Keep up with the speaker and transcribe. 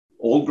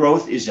Old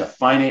growth is a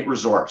finite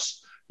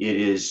resource. It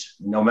is,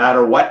 no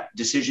matter what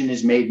decision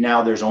is made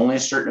now, there's only a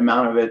certain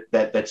amount of it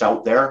that's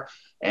out there.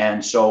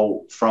 And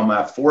so from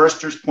a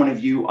forester's point of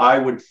view, I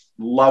would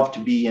love to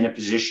be in a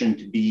position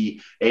to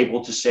be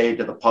able to say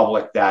to the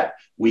public that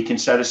we can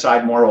set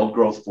aside more old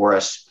growth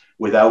forests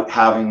without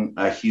having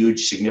a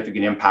huge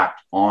significant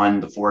impact on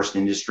the forest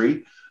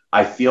industry.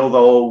 I feel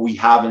though we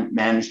haven't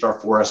managed our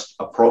forest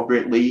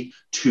appropriately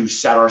to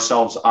set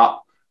ourselves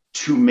up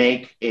to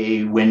make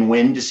a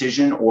win-win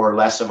decision or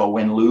less of a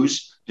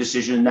win-lose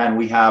decision than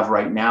we have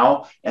right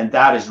now. And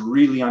that is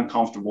really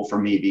uncomfortable for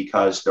me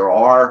because there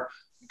are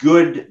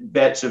good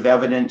bits of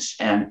evidence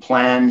and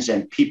plans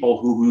and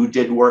people who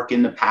did work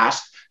in the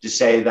past to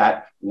say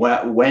that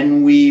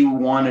when we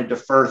want to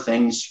defer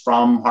things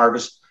from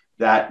harvest,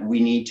 that we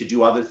need to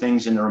do other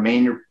things in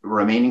the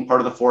remaining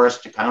part of the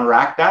forest to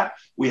counteract that.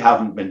 We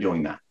haven't been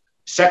doing that.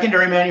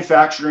 Secondary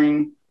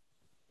manufacturing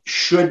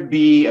should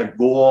be a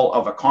goal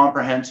of a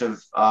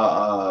comprehensive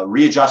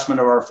readjustment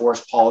of our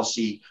forest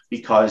policy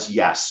because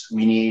yes,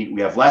 we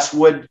have less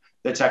wood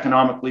that's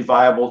economically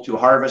viable to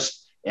harvest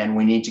and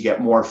we need to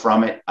get more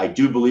from it. I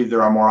do believe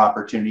there are more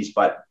opportunities,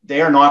 but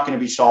they are not going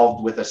to be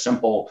solved with a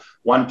simple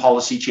one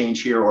policy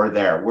change here or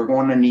there. We're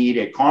going to need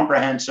a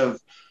comprehensive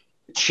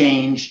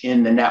change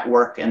in the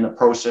network and the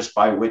process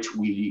by which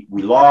we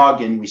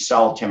log and we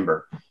sell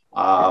timber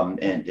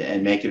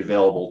and make it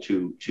available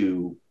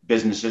to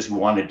businesses who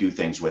want to do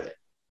things with it.